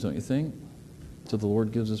powerful image, don't you think? Till the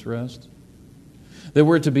Lord gives us rest. That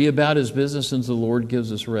we're to be about His business until the Lord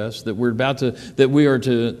gives us rest. That we are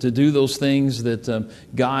to do those things that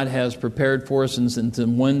God has prepared for us,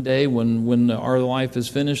 and one day when our life is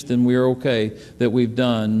finished, then we are okay that we've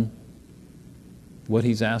done what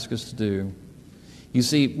He's asked us to do. You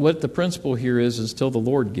see, what the principle here is till the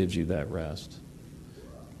Lord gives you that rest,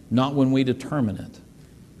 not when we determine it.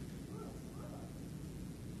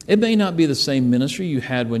 It may not be the same ministry you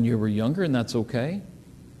had when you were younger, and that's okay.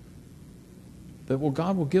 But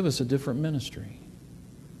God will give us a different ministry.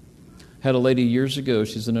 Had a lady years ago,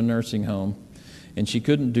 she's in a nursing home, and she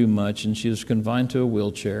couldn't do much, and she was confined to a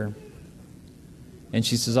wheelchair. And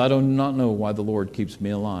she says, I do not know why the Lord keeps me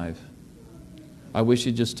alive. I wish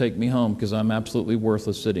He'd just take me home because I'm absolutely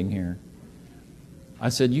worthless sitting here. I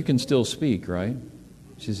said, you can still speak, right?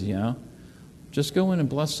 She said, yeah. Just go in and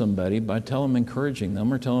bless somebody by encouraging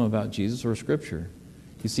them or tell them about Jesus or Scripture.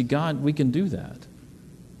 You see, God, we can do that.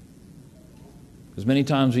 Because many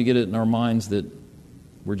times we get it in our minds that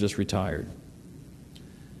we're just retired.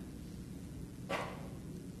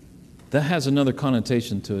 That has another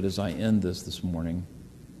connotation to it as I end this morning.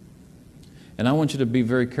 And I want you to be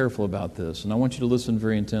very careful about this, and I want you to listen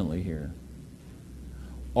very intently here.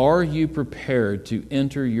 Are you prepared to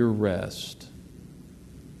enter your rest?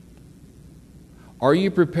 Are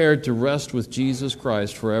you prepared to rest with Jesus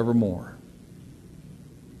Christ forevermore?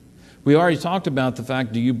 We already talked about the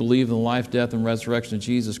fact, do you believe in the life, death, and resurrection of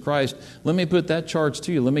Jesus Christ? Let me put that charge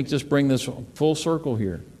to you. Let me just bring this full circle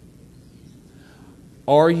here.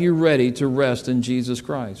 Are you ready to rest in Jesus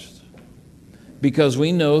Christ? Because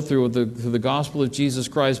we know through the gospel of Jesus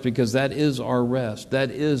Christ, because that is our rest, that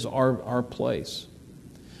is our place,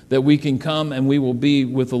 that we can come and we will be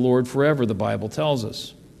with the Lord forever, the Bible tells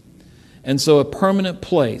us. And so a permanent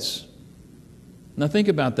place. Now think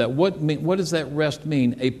about that. What does that rest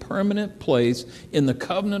mean? A permanent place in the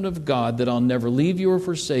covenant of God that I'll never leave you or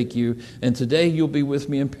forsake you, and today you'll be with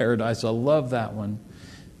me in paradise. I love that one.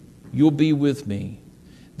 You'll be with me.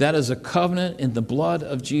 That is a covenant in the blood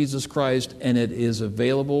of Jesus Christ, and it is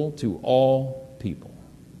available to all people.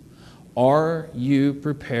 Are you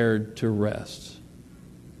prepared to rest?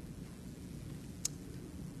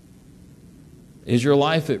 Is your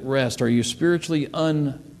life at rest? Are you spiritually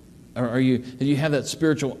do you have that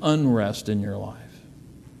spiritual unrest in your life?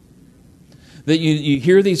 That you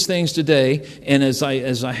hear these things today, and as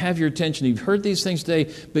I have your attention, you've heard these things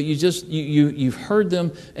today, but you've heard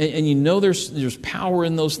them, and you know there's power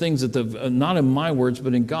in those things, not in my words,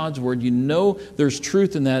 but in God's word. You know there's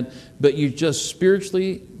truth in that, but you're just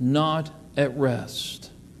spiritually not at rest.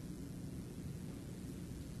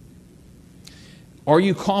 Are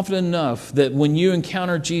you confident enough that when you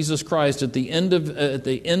encounter Jesus Christ at the end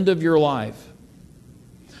of your life,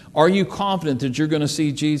 are you confident that you're going to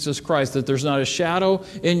see Jesus Christ, that there's not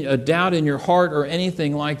a doubt in your heart or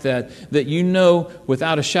anything like that, that you know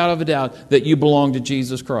without a shadow of a doubt that you belong to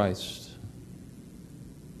Jesus Christ?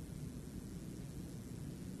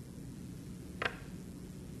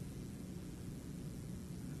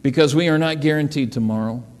 Because we are not guaranteed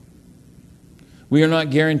tomorrow. We are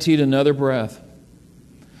not guaranteed another breath.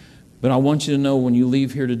 But I want you to know when you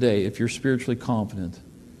leave here today, if you're spiritually confident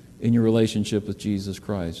in your relationship with Jesus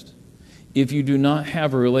Christ. If you do not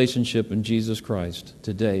have a relationship in Jesus Christ,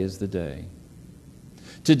 today is the day.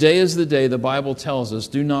 Today is the day the Bible tells us,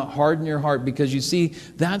 do not harden your heart, because you see,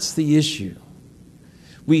 that's the issue.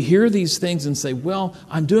 We hear these things and say, well,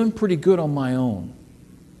 I'm doing pretty good on my own.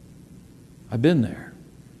 I've been there.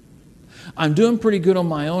 I'm doing pretty good on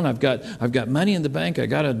my own. I've got money in the bank. I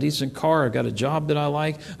got a decent car. I got a job that I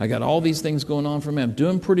like. I got all these things going on for me. I'm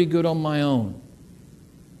doing pretty good on my own.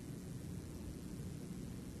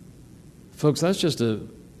 Folks, that's just an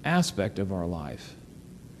aspect of our life.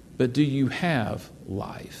 But do you have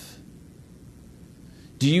life?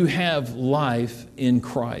 Do you have life in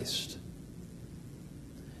Christ?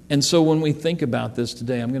 And so when we think about this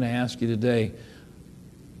today, I'm going to ask you today,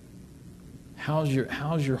 how's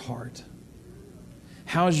your heart?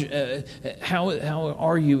 How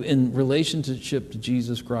are you in relationship to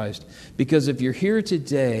Jesus Christ? Because if you're here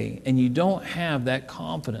today and you don't have that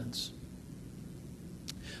confidence,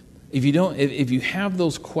 if you have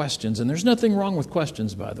those questions, and there's nothing wrong with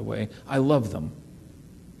questions, by the way, I love them.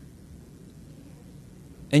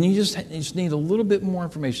 And you just need a little bit more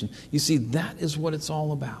information. You see, that is what it's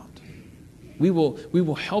all about. We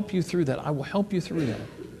will help you through that. I will help you through that.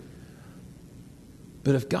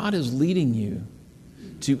 But if God is leading you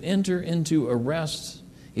to enter into a rest,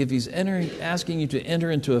 if He's asking you to enter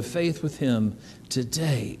into a faith with Him,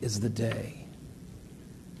 today is the day.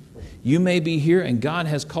 You may be here and God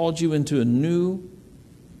has called you into a new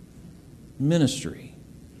ministry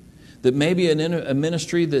That maybe a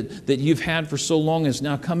ministry that you've had for so long is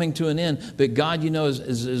now coming to an end. But God,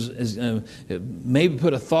 is maybe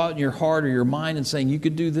put a thought in your heart or your mind and saying you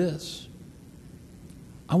could do this.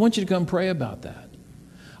 I want you to come pray about that.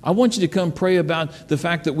 I want you to come pray about the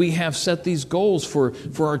fact that we have set these goals for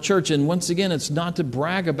our church. And once again, it's not to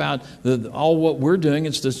brag about all what we're doing.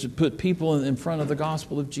 It's just to put people in front of the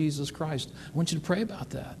gospel of Jesus Christ. I want you to pray about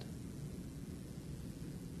that.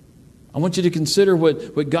 I want you to consider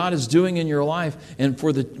what God is doing in your life and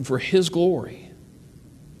for His glory.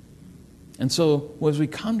 And so as we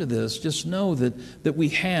come to this, just know that we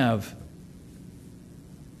have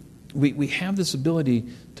this ability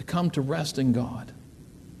to come to rest in God.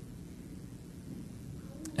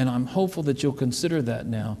 And I'm hopeful that you'll consider that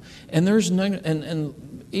now. And there's no,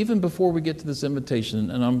 and even before we get to this invitation,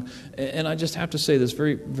 and I just have to say this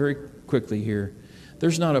very, very quickly here.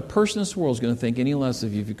 There's not a person in this world who's going to think any less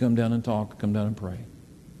of you if you come down and talk, come down and pray.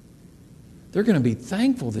 They're going to be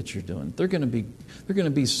thankful that you're doing it. They're going to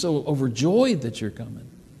be so overjoyed that you're coming.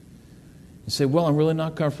 You say, well, I'm really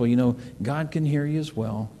not comfortable. God can hear you as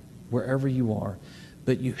well, wherever you are.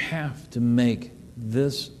 But you have to make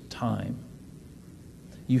this time.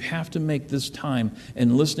 You have to make this time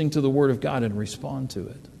in listening to the Word of God and respond to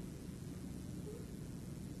it.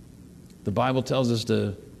 The Bible tells us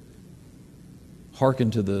to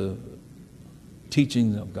hearken to the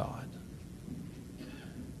teachings of God.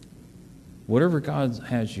 Whatever God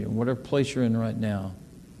has you, whatever place you're in right now,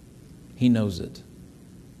 He knows it.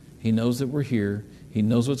 He knows that we're here. He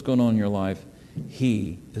knows what's going on in your life.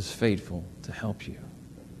 He is faithful to help you.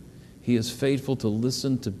 He is faithful to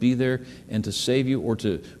listen, to be there, and to save you, or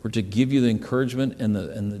to give you the encouragement and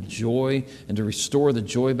the joy, and to restore the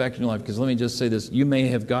joy back in your life. Because let me just say this: you may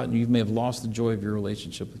have lost the joy of your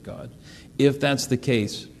relationship with God. If that's the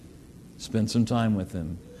case, spend some time with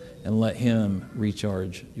Him and let Him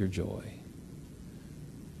recharge your joy.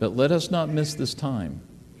 But let us not miss this time.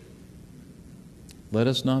 Let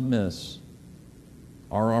us not miss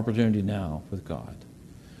our opportunity now with God.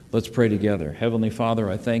 Let's pray together. Heavenly Father,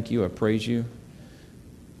 I thank you, I praise you,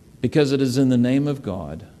 because it is in the name of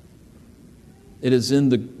God, it is in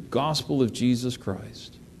the gospel of Jesus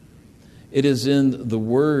Christ, it is in the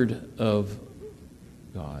Word of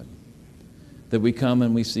God that we come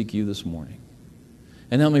and we seek you this morning.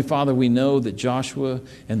 And Heavenly Father, we know that Joshua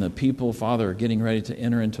and the people, Father, are getting ready to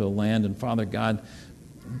enter into a land. And Father God,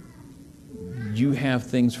 you have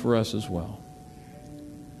things for us as well.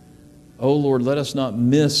 Oh Lord, let us not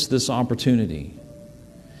miss this opportunity.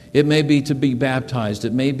 It may be to be baptized.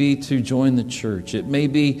 It may be to join the church. It may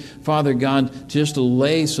be, Father God, just to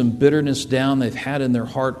lay some bitterness down they've had in their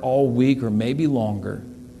heart all week or maybe longer.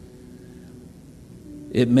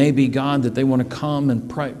 It may be, God, that they want to come and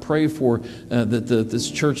pray for that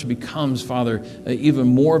this church becomes, Father, even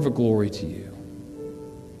more of a glory to you.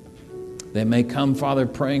 They may come, Father,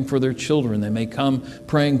 praying for their children. They may come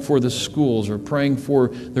praying for the schools or praying for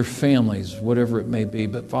their families, whatever it may be.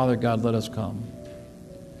 But, Father God, let us come.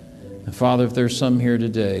 And, Father, if there's some here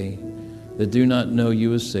today that do not know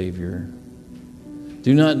you as Savior,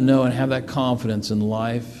 do not know and have that confidence in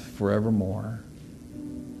life forevermore,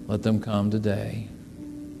 let them come today.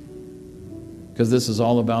 Because this is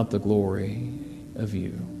all about the glory of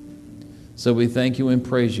you. So we thank you and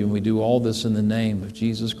praise you, and we do all this in the name of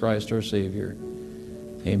Jesus Christ our Savior.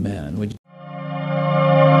 Amen.